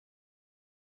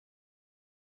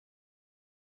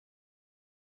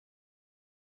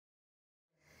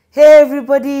Hey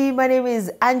everybody, my name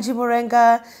is Angie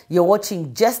Murenga. You're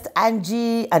watching Just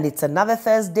Angie and it's another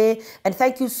Thursday. And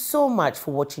thank you so much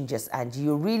for watching Just Angie.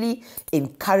 You're really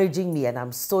encouraging me and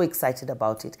I'm so excited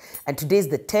about it. And today is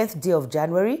the 10th day of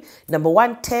January. Number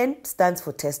 110 stands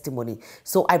for testimony.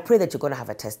 So I pray that you're going to have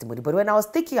a testimony. But when I was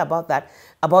thinking about that,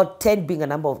 about 10 being a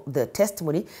number of the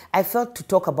testimony, I felt to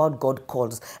talk about God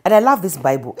calls. And I love this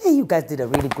Bible. Hey, you guys did a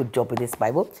really good job with this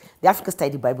Bible. The Africa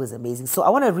Study Bible is amazing. So I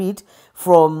want to read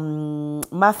from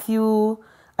Matthew,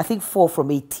 I think 4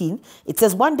 from 18. It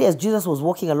says, one day as Jesus was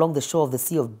walking along the shore of the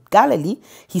Sea of Galilee,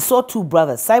 he saw two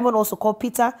brothers, Simon also called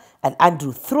Peter and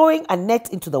Andrew, throwing a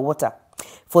net into the water,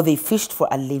 for they fished for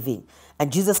a living.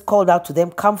 And Jesus called out to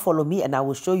them, come follow me and I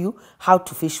will show you how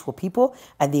to fish for people.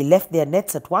 And they left their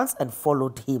nets at once and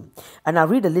followed him. And I'll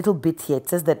read a little bit here. It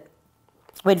says that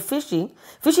when fishing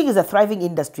is a thriving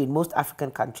industry in most African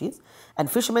countries,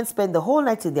 and fishermen spend the whole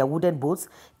night in their wooden boats,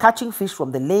 catching fish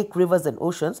from the lake, rivers, and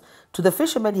oceans. To the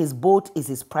fisherman, his boat is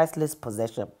his priceless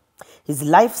possession. His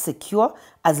life secure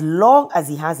as long as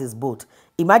he has his boat.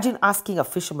 Imagine asking a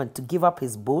fisherman to give up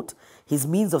his boat, his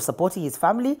means of supporting his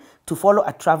family, to follow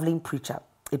a traveling preacher.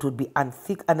 It would be an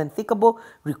unthinkable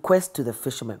request to the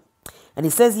fisherman. And he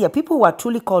says here, people who are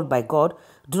truly called by God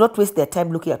do not waste their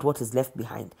time looking at what is left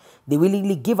behind. They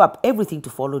willingly give up everything to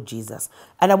follow Jesus.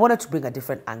 And I wanted to bring a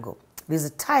different angle. There's a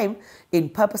time in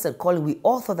purpose and calling, we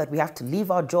all thought that we have to leave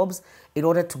our jobs in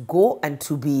order to go and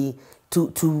to be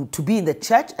in the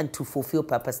church and to fulfill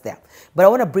purpose there. But I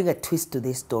want to bring a twist to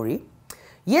this story.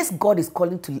 Yes, God is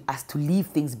calling us to leave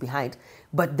things behind,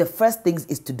 but the first things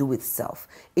is to do with self.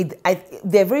 There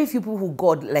are very few people who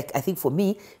God, like I think for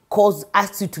me,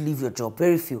 asks you to leave your job.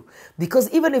 Very few. Because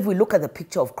even if we look at the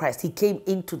picture of Christ, he came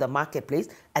into the marketplace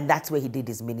and that's where he did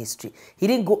his ministry. He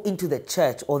didn't go into the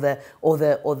church or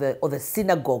the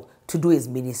synagogue to do his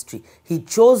ministry. He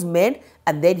chose men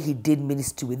and then he did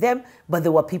ministry with them, but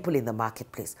there were people in the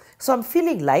marketplace. So I'm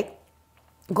feeling like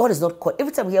God is not called.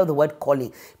 Every time we hear the word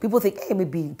calling, people think, hey,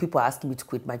 maybe people are asking me to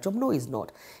quit my job. No, he's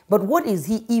not. But what is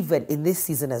he even in this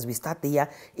season as we start the year?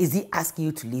 Is he asking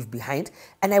you to leave behind?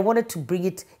 And I wanted to bring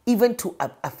it even to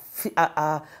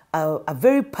a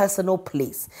very personal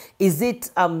place. Is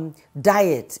it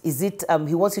diet? Is it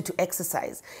he wants you to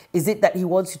exercise? Is it that he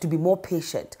wants you to be more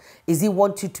patient? Is he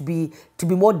want you to be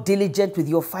more diligent with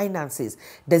your finances?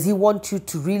 Does he want you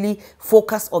to really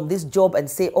focus on this job and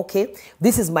say, okay,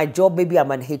 this is my job. Maybe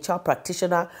I'm an HR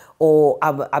practitioner or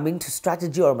I'm into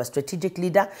strategy or I'm a strategic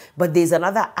leader, but there's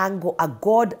another angle, a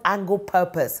God angle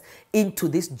purpose into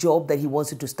this job that he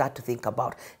wants you to start to think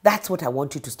about. That's what I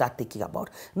want you to start thinking about.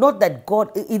 Not that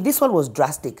God, this one was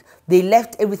drastic. They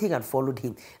left everything and followed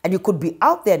him. And you could be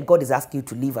out there and God is asking you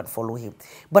to leave and follow him.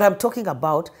 But I'm talking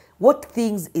about what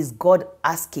things is God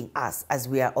asking us as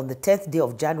we are on the 10th day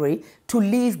of January to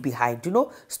leave behind.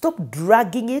 Stop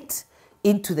dragging it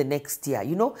into the next year.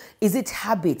 Is it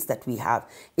habits that we have?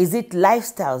 Is it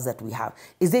lifestyles that we have?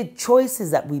 Is it choices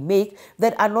that we make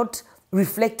that are not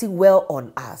reflecting well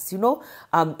on us?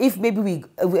 If maybe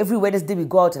every Wednesday we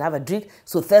go out and have a drink,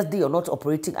 so Thursday you're not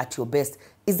operating at your best.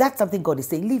 Is that something God is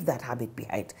saying? Leave that habit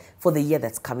behind for the year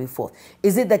that's coming forth.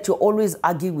 Is it that you're always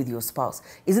arguing with your spouse?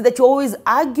 Is it that you're always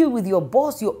arguing with your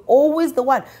boss? You're always the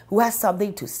one who has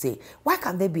something to say. Why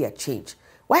can't there be a change?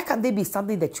 Why can't there be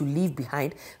something that you leave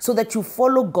behind so that you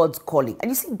follow God's calling?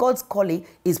 And you see, God's calling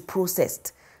is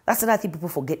processed. That's another thing people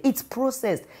forget. It's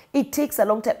processed. It takes a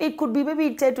long time. It could be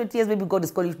maybe 10, 20 years, maybe God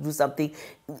is calling you to do something.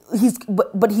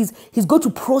 But he's going to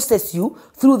process you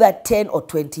through that 10 or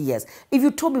 20 years. If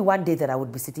you told me one day that I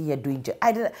would be sitting here doing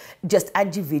just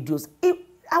Angie videos,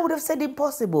 I would have said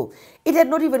impossible. It had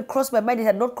not even crossed my mind. It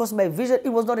had not crossed my vision. It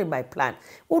was not in my plan.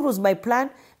 What was my plan?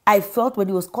 I felt when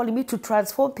he was calling me to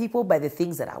transform people by the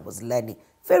things that I was learning.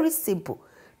 Very simple.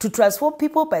 To transform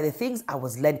people by the things I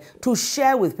was learning, to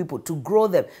share with people, to grow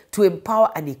them, to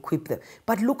empower and equip them.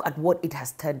 But look at what it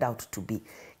has turned out to be.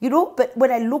 But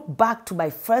when I look back to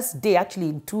my first day, actually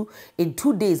in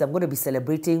 2 days, I'm going to be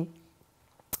celebrating,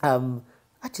 on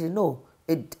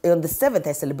the 7th,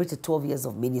 I celebrated 12 years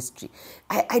of ministry.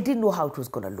 I didn't know how it was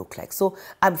going to look like. So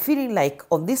I'm feeling like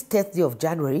on this 10th day of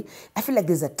January, I feel like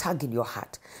there's a tug in your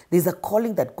heart. There's a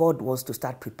calling that God wants to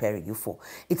start preparing you for.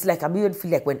 It's like I'm even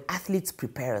feeling like when athletes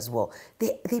prepare as well,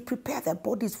 they prepare their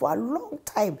bodies for a long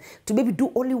time to maybe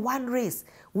do only one race,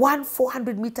 one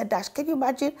 400-meter dash. Can you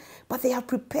imagine? But they have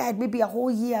prepared maybe a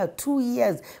whole year, 2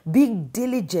 years, being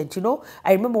diligent,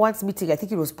 I remember once meeting, I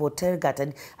think it was Portergat,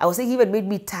 and I was saying he even made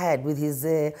me tired with his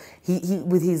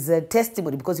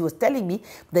testimony, because he was telling me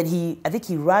that I think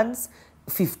he runs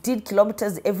 15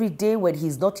 kilometers every day when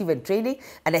he's not even training,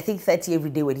 and I think 30 every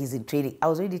day when he's in training. I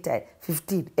was really tired.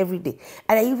 15 every day.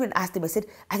 And I even asked him, I said,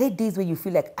 are there days when you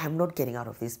feel like I'm not getting out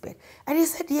of this bed? And he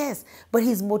said yes, but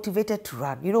he's motivated to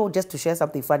run. You know, just to share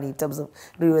something funny in terms of,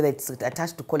 I don't know whether it's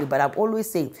attached to calling, but I'm always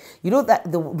saying, you know,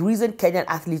 that the reason Kenyan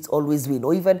athletes always win,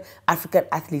 or even African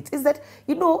athletes, is that,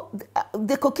 you know,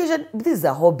 the Caucasian, this is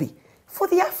a hobby. For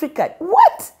the African,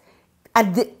 what?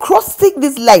 And crossing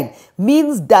this line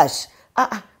means dash.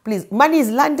 Please, money is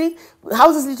landing,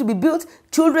 houses need to be built,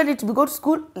 children need to go to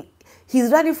school. He's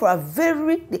running for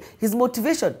his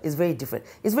motivation is very different.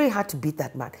 It's very hard to beat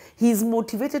that man. He's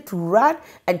motivated to run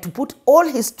and to put all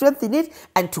his strength in it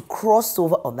and to cross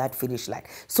over on that finish line.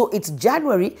 So it's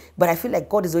January, but I feel like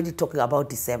God is already talking about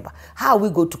December. How are we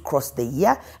going to cross the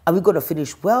year? Are we going to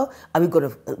finish well? Are we going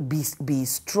to be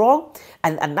strong?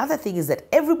 And another thing is that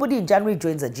everybody in January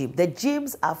joins a gym. The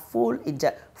gyms are full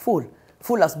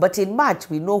us. But in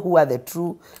March, we know who are the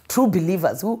true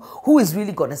believers, who is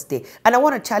really going to stay. And I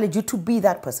want to challenge you to be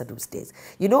that person who stays.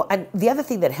 You know, and the other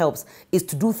thing that helps is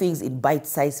to do things in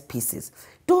bite-sized pieces.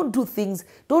 Don't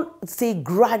say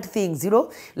grand things, you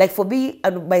know. Like for me,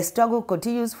 and my struggle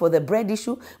continues for the bread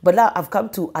issue, but now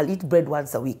I'll eat bread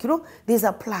once a week. You know, there's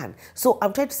a plan. So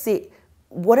I'm trying to say,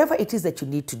 whatever it is that you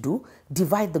need to do,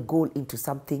 divide the goal into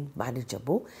something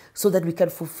manageable so that we can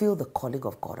fulfill the calling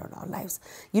of God on our lives.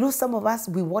 You know, some of us,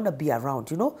 we want to be around,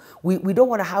 you know. We don't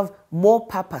want to have more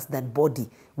purpose than body.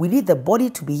 We need the body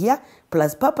to be here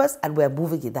plus purpose, and we're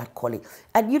moving in that calling.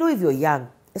 And you know, if you're young,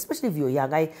 especially if you're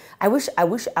young, I wish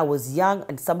I was young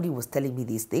and somebody was telling me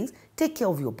these things. Take care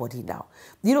of your body now.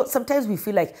 You know, sometimes we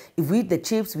feel like if we eat the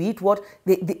chips, we eat what,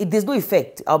 there's no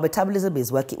effect. Our metabolism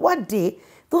is working. One day,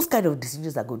 those kind of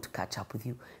decisions are going to catch up with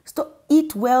you. So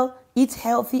eat well, eat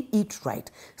healthy, eat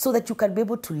right, so that you can be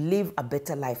able to live a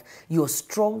better life. You're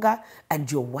stronger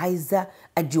and you're wiser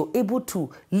and you're able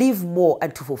to live more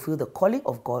and to fulfill the calling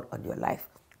of God on your life.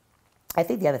 I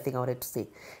think the other thing I wanted to say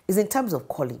is in terms of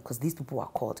calling, because these people are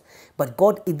called. But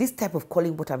God, in this type of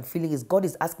calling, what I'm feeling is God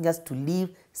is asking us to leave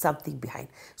something behind.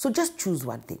 So just choose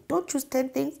one thing. Don't choose 10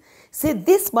 things. Say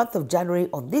this month of January,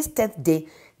 on this 10th day,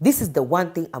 this is the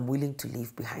one thing I'm willing to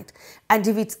leave behind. And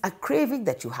if it's a craving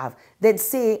that you have, then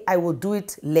say, I will do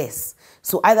it less.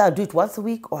 So either I'll do it once a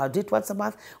week or I'll do it once a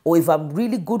month. Or if I'm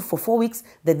really good for 4 weeks,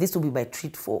 then this will be my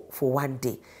treat for one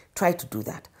day. Try to do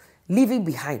that. Leaving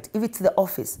behind, if it's the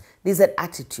office, there's an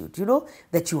attitude, you know,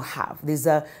 that you have.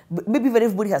 Maybe when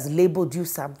everybody has labeled you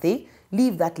something,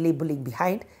 leave that labeling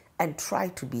behind and try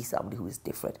to be somebody who is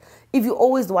different. If you're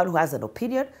always the one who has an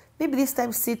opinion, maybe this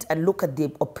time sit and look at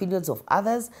the opinions of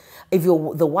others. If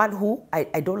you're the one who, I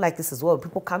don't like this as well,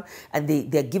 people come and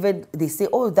they say,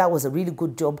 oh, that was a really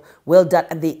good job, well done,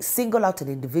 and they single out an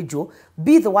individual.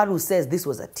 Be the one who says this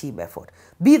was a team effort.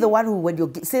 Be the one who, when you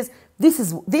says,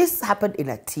 this happened in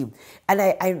a team. And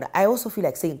I also feel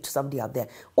like saying to somebody out there,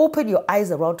 open your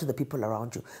eyes around to the people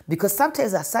around you. Because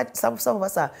sometimes some of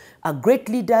us are great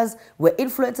leaders, we're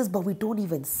influencers, but we don't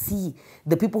even see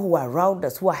the people who are around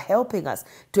us, who are helping us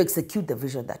to execute the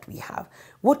vision that we have.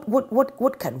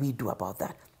 What can we do about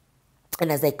that?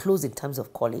 And as I close in terms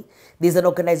of calling, there's an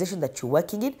organization that you're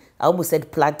working in. I almost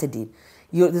said planted in.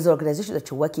 There's an organization that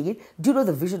you're working in. Do you know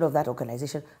the vision of that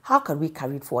organization? How can we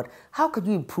carry it forward? How can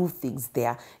you improve things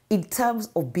there in terms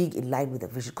of being in line with the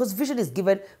vision? Because vision is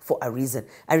given for a reason.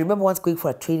 I remember once going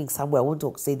for a training somewhere. I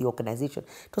won't say the organization.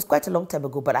 It was quite a long time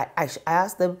ago, but I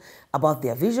asked them about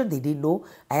their vision. They didn't know.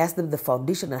 I asked them the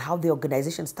foundation and how the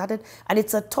organization started. And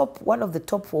it's one of the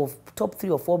top 3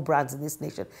 or 4 brands in this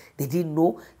nation. They didn't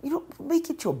know. You know, make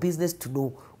it your business to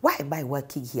know, why am I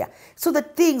working here? So the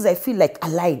things I feel like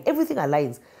align, everything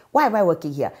aligns. Why am I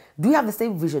working here? Do you have the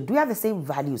same vision? Do you have the same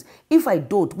values? If I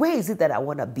don't, where is it that I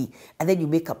want to be? And then you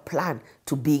make a plan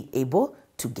to being able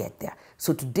to get there.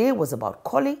 So today was about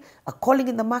calling, a calling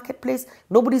in the marketplace.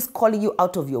 Nobody's calling you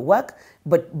out of your work,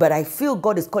 but I feel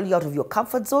God is calling you out of your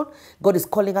comfort zone. God is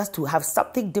calling us to have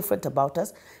something different about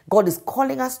us. God is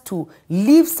calling us to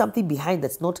leave something behind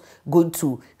that's not going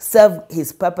to serve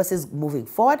his purposes moving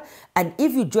forward. And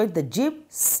if you join the gym,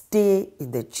 stay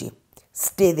in the gym.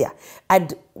 Stay there.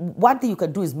 And one thing you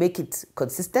can do is make it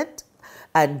consistent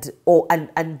and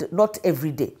not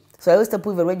every day. So I always tell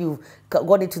people, when you've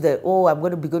gone into I'm going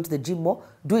to be going to the gym more,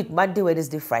 do it Monday,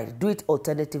 Wednesday, Friday. Do it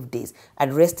alternative days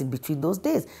and rest in between those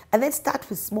days. And then start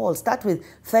with small. Start with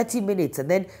 30 minutes and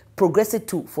then progress it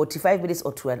to 45 minutes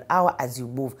or to an hour as you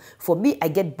move. For me, I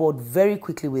get bored very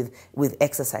quickly with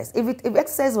exercise. If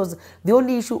exercise was the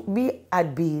only issue,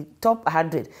 I'd be top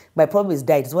 100. My problem is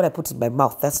diet. It's what I put in my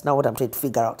mouth. That's not what I'm trying to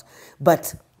figure out.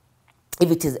 But If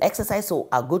it is exercise, so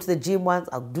I'll go to the gym once,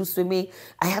 I'll do swimming.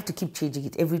 I have to keep changing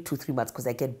it every 2-3 months because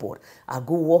I get bored. I'll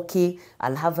go walking,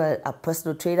 I'll have a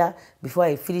personal trainer before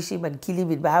I finish him and kill him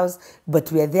in my house.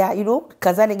 But we're there,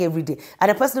 kazaning every day.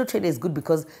 And a personal trainer is good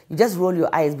because you just roll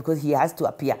your eyes because he has to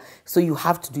appear. So you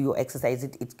have to do your exercise.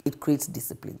 It creates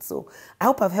discipline. So I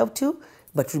hope I've helped you.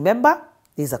 But remember,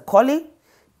 there's a calling.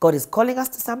 God is calling us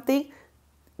to something.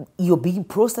 You're being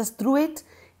processed through it.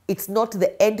 It's not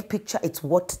the end picture, it's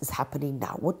what is happening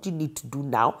now. What do you need to do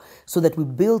now so that we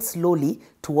build slowly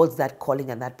towards that calling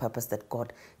and that purpose that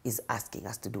God is asking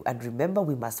us to do. And remember,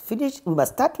 we must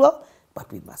start well,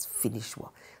 but we must finish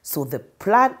well. So the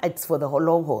plan, it's for the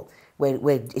long haul.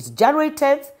 Where it's January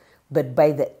 10th, but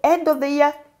by the end of the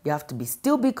year, you have to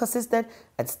still be consistent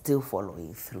and still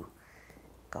following through.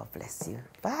 God bless you.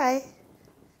 Bye.